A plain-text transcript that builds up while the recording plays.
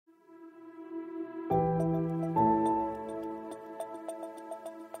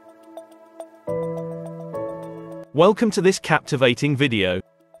Welcome to this captivating video.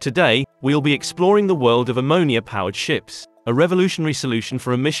 Today, we'll be exploring the world of ammonia-powered ships, a revolutionary solution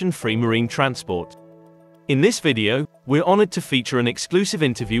for emission-free marine transport. In this video, we're honored to feature an exclusive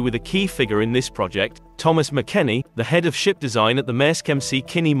interview with a key figure in this project, Thomas McKenney, the head of ship design at the Mærsk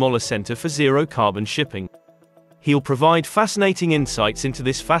Mc-Kinney Møller Center for zero-carbon shipping. He'll provide fascinating insights into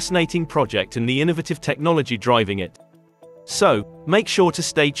this fascinating project and the innovative technology driving it. So, make sure to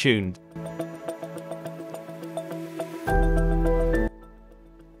stay tuned.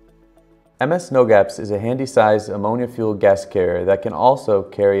 NoGAPS is a handy-sized ammonia-fueled gas carrier that can also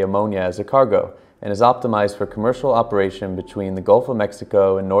carry ammonia as a cargo and is optimized for commercial operation between the Gulf of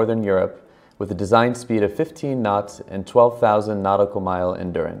Mexico and Northern Europe with a design speed of 15 knots and 12,000 nautical mile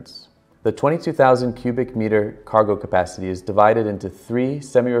endurance. The 22,000 cubic meter cargo capacity is divided into 3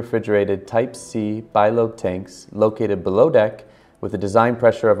 semi-refrigerated Type C bilobe tanks located below deck with a design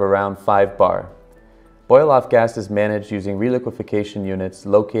pressure of around 5 bar. Boil-off gas is managed using reliquefaction units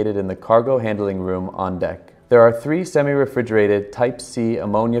located in the cargo handling room on deck. There are 3 semi-refrigerated Type C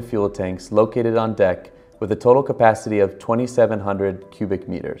ammonia fuel tanks located on deck with a total capacity of 2,700 cubic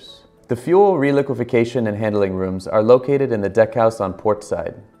meters. The fuel reliquefaction and handling rooms are located in the deckhouse on port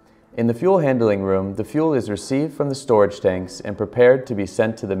side. In the fuel handling room, the fuel is received from the storage tanks and prepared to be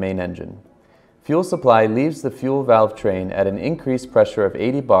sent to the main engine. Fuel supply leaves the fuel valve train at an increased pressure of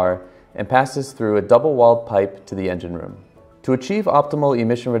 80 bar and passes through a double-walled pipe to the engine room. To achieve optimal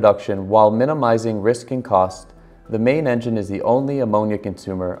emission reduction while minimizing risk and cost, the main engine is the only ammonia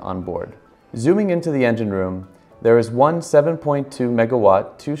consumer on board. Zooming into the engine room, there is one 7.2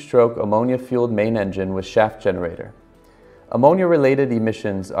 megawatt two-stroke ammonia-fueled main engine with shaft generator. Ammonia-related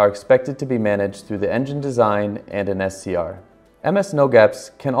emissions are expected to be managed through the engine design and an SCR.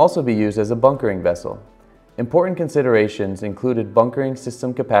 NoGAPS can also be used as a bunkering vessel. Important considerations included bunkering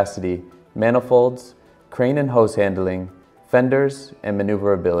system capacity, manifolds, crane and hose handling, fenders, and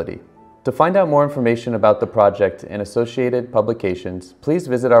maneuverability. To find out more information about the project and associated publications, please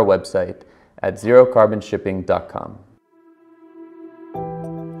visit our website at zerocarbonshipping.com.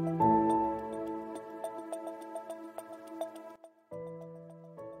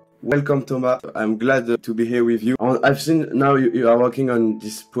 Welcome, Thomas. I'm glad to be here with you. I've seen now you are working on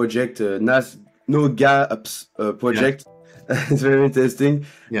this project, NoGAPS project. Yeah. It's very interesting.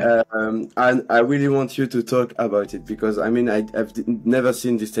 Yeah. And I really want you to talk about it because I mean I've never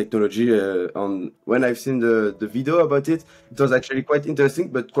seen this technology. When I've seen the video about it, it was actually quite interesting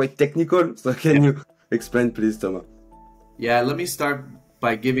but quite technical. So can you explain, please, Thomas? Yeah, let me start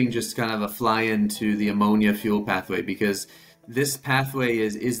by giving just kind of a fly-in to the ammonia fuel pathway because this pathway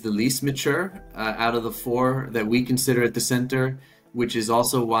is the least mature out of the 4 that we consider at the center, which is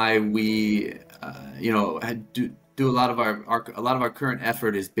also why we, do a lot of our current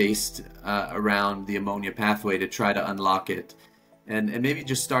effort is based around the ammonia pathway to try to unlock it, and maybe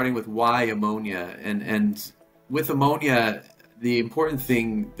just starting with why ammonia and with ammonia, the important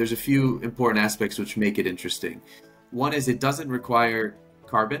thing, there's a few important aspects which make it interesting. One is it doesn't require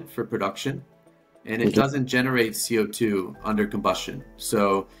carbon for production. And it doesn't generate CO2 under combustion.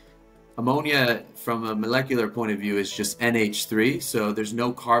 So ammonia, from a molecular point of view, is just NH3. So there's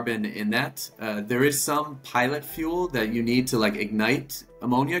no carbon in that. There is some pilot fuel that you need to ignite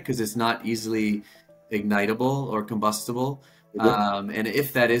ammonia because it's not easily ignitable or combustible. And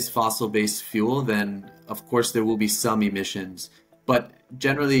if that is fossil-based fuel, then of course there will be some emissions. But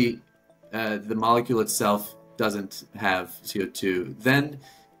generally, the molecule itself doesn't have CO2. Then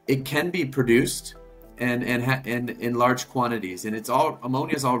it can be produced and in large quantities, and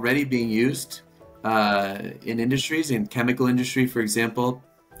ammonia is already being used in industries, in chemical industry, for example.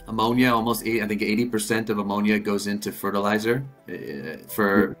 Ammonia, almost 80% of ammonia goes into fertilizer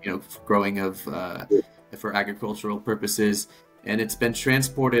for growing for agricultural purposes, and it's been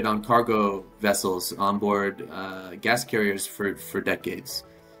transported on cargo vessels on board gas carriers for decades.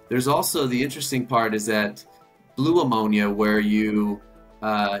 There's also the interesting part is that blue ammonia, where you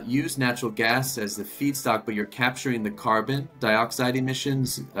use natural gas as the feedstock, but you're capturing the carbon dioxide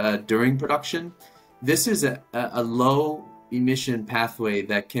emissions during production. This is a low emission pathway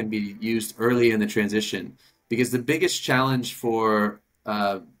that can be used early in the transition, because the biggest challenge for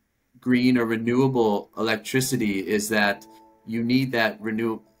green or renewable electricity is that you need that green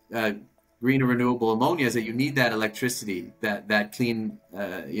or renewable ammonia is that you need that electricity, that clean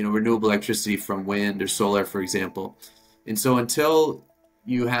renewable electricity from wind or solar, for example. And so until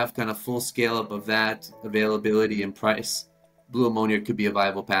you have kind of full scale up of that availability and price, blue ammonia could be a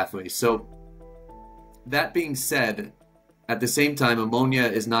viable pathway. So that being said, at the same time, ammonia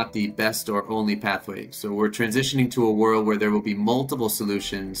is not the best or only pathway. So we're transitioning to a world where there will be multiple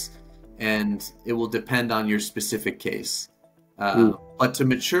solutions and it will depend on your specific case. But to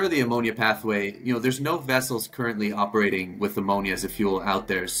mature the ammonia pathway, there's no vessels currently operating with ammonia as a fuel out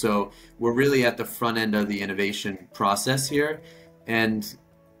there. So we're really at the front end of the innovation process here. And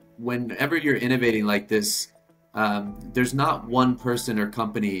whenever you're innovating like this, there's not one person or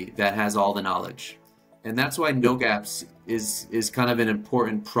company that has all the knowledge. And that's why NoGAPS is kind of an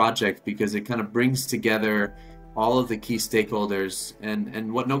important project, because it kind of brings together all of the key stakeholders.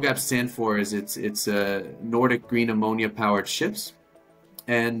 And what NoGAPS stand for is it's Nordic Green Ammonia-Powered Ships.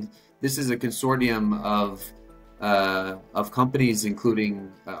 And this is a consortium of companies,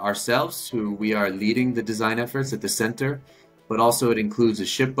 including ourselves, who we are leading the design efforts at the center, but also it includes a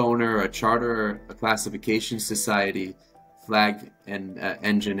ship owner, a charter, a classification society, flag and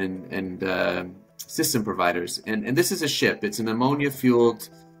engine and system providers. And this is a ship. It's an ammonia-fueled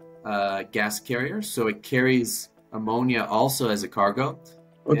gas carrier, so it carries ammonia also as a cargo.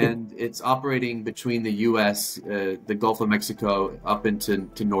 Okay. And it's operating between the US, the Gulf of Mexico, up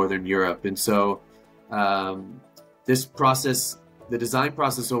into Northern Europe. And so this process, the design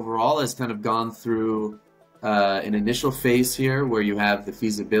process overall, has kind of gone through an initial phase here where you have the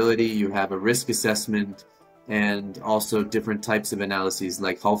feasibility, you have a risk assessment, and also different types of analyses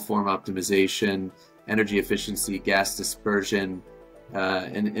like hull form optimization, energy efficiency, gas dispersion.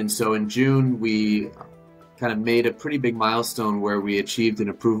 And so in June, we kind of made a pretty big milestone where we achieved an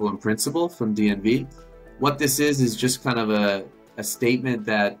approval in principle from DNV. What this is just kind of a statement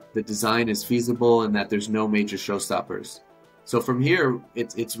that the design is feasible and that there's no major showstoppers. So from here,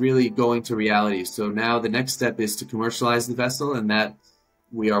 it's really going to reality. So now the next step is to commercialize the vessel, and that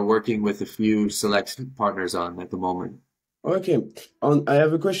we are working with a few select partners on at the moment. Okay. I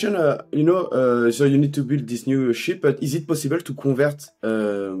have a question. So you need to build this new ship, but is it possible to convert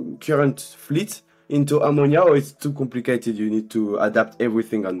current fleet into ammonia, or it's too complicated? You need to adapt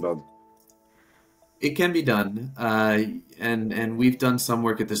everything on board. It can be done, and we've done some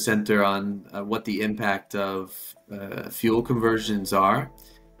work at the center on what the impact of fuel conversions are.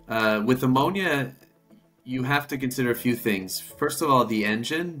 With ammonia, you have to consider a few things. First of all, the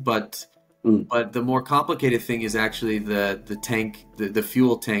engine, but the more complicated thing is actually the tank, the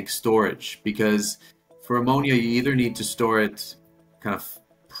fuel tank storage. Because for ammonia, you either need to store it kind of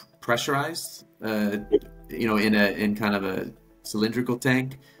pressurized, in kind of a cylindrical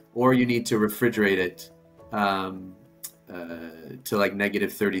tank, or you need to refrigerate it to like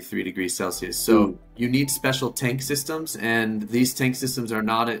negative 33 degrees Celsius. So you need special tank systems, and these tank systems are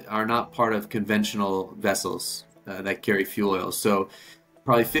not part of conventional vessels that carry fuel oil. So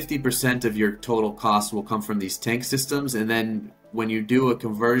probably 50% of your total cost will come from these tank systems. And then when you do a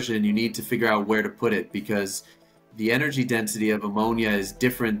conversion, you need to figure out where to put it, because the energy density of ammonia is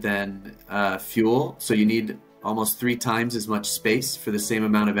different than fuel. So you need almost 3 times as much space for the same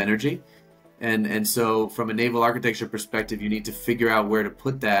amount of energy. And so from a naval architecture perspective, you need to figure out where to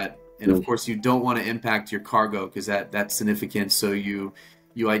put that. And of course, you don't want to impact your cargo, because that's significant. So you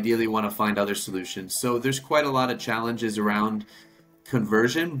ideally want to find other solutions. So there's quite a lot of challenges around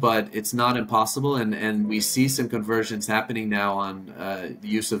conversion, but it's not impossible. And we see some conversions happening now on the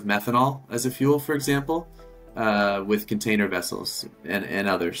use of methanol as a fuel, for example, with container vessels and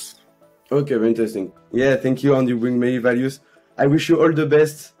others. Okay, very interesting. Yeah, thank you, and you bring many values. I wish you all the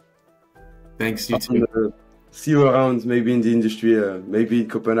best. Thanks, you too. See you around, maybe in the industry, maybe in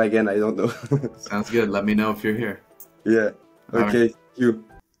Copenhagen, I don't know. Sounds good. Let me know if you're here. Yeah. Okay, right. Thank you.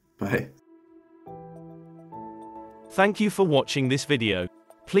 Bye. Thank you for watching this video.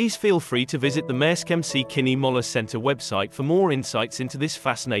 Please feel free to visit the Mærsk Mc-Kinney Møller Center website for more insights into this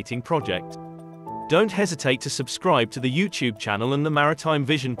fascinating project. Don't hesitate to subscribe to the YouTube channel and the Maritime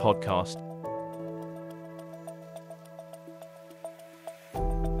Vision podcast.